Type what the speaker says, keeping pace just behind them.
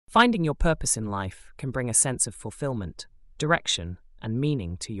Finding your purpose in life can bring a sense of fulfillment, direction, and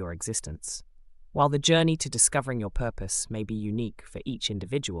meaning to your existence. While the journey to discovering your purpose may be unique for each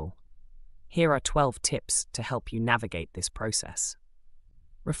individual, here are 12 tips to help you navigate this process.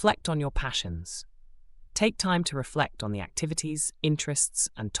 Reflect on your passions. Take time to reflect on the activities, interests,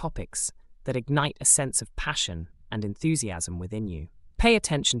 and topics that ignite a sense of passion and enthusiasm within you. Pay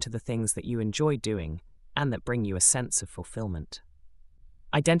attention to the things that you enjoy doing and that bring you a sense of fulfillment.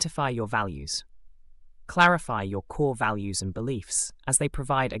 Identify your values. Clarify your core values and beliefs, as they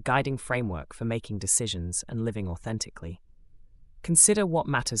provide a guiding framework for making decisions and living authentically. Consider what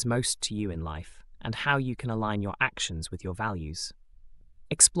matters most to you in life and how you can align your actions with your values.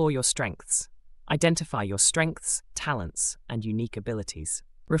 Explore your strengths. Identify your strengths, talents, and unique abilities.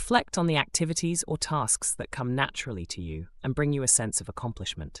 Reflect on the activities or tasks that come naturally to you and bring you a sense of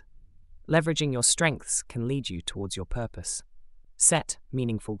accomplishment. Leveraging your strengths can lead you towards your purpose. Set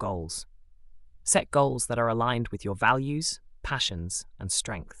meaningful goals. Set goals that are aligned with your values, passions, and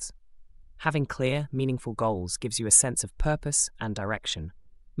strengths. Having clear, meaningful goals gives you a sense of purpose and direction,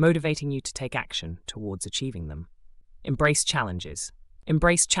 motivating you to take action towards achieving them. Embrace challenges.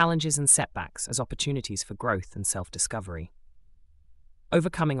 Embrace challenges and setbacks as opportunities for growth and self-discovery.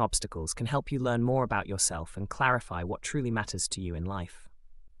 Overcoming obstacles can help you learn more about yourself and clarify what truly matters to you in life.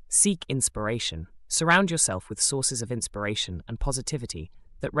 Seek inspiration. Surround yourself with sources of inspiration and positivity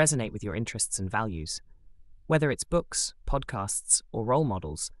that resonate with your interests and values. Whether it's books, podcasts, or role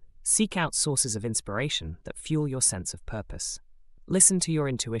models, seek out sources of inspiration that fuel your sense of purpose. Listen to your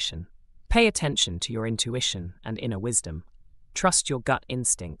intuition. Pay attention to your intuition and inner wisdom. Trust your gut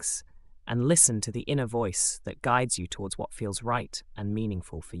instincts and listen to the inner voice that guides you towards what feels right and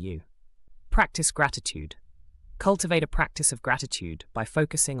meaningful for you. Practice gratitude. Cultivate a practice of gratitude by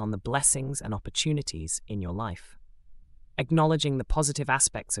focusing on the blessings and opportunities in your life. Acknowledging the positive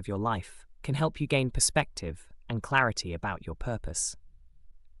aspects of your life can help you gain perspective and clarity about your purpose.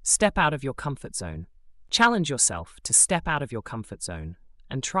 Step out of your comfort zone. Challenge yourself to step out of your comfort zone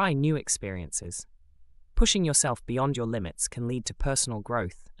and try new experiences. Pushing yourself beyond your limits can lead to personal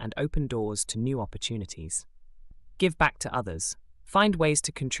growth and open doors to new opportunities. Give back to others. Find ways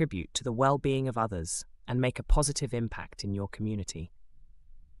to contribute to the well-being of others and make a positive impact in your community.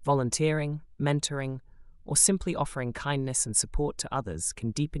 Volunteering, mentoring, or simply offering kindness and support to others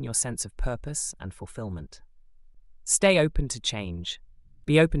can deepen your sense of purpose and fulfillment. Stay open to change.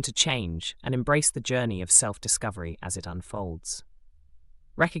 Be open to change and embrace the journey of self-discovery as it unfolds.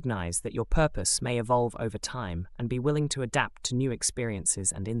 Recognize that your purpose may evolve over time and be willing to adapt to new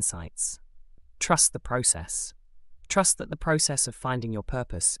experiences and insights. Trust the process. Trust that the process of finding your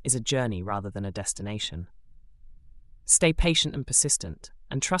purpose is a journey rather than a destination. Stay patient and persistent,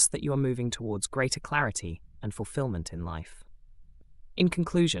 and trust that you are moving towards greater clarity and fulfillment in life. In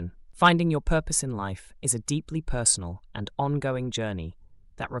conclusion, finding your purpose in life is a deeply personal and ongoing journey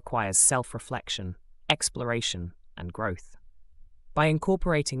that requires self-reflection, exploration, and growth. By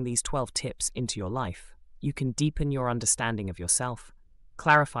incorporating these 12 tips into your life, you can deepen your understanding of yourself,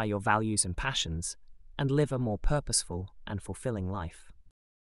 clarify your values and passions, and live a more purposeful and fulfilling life.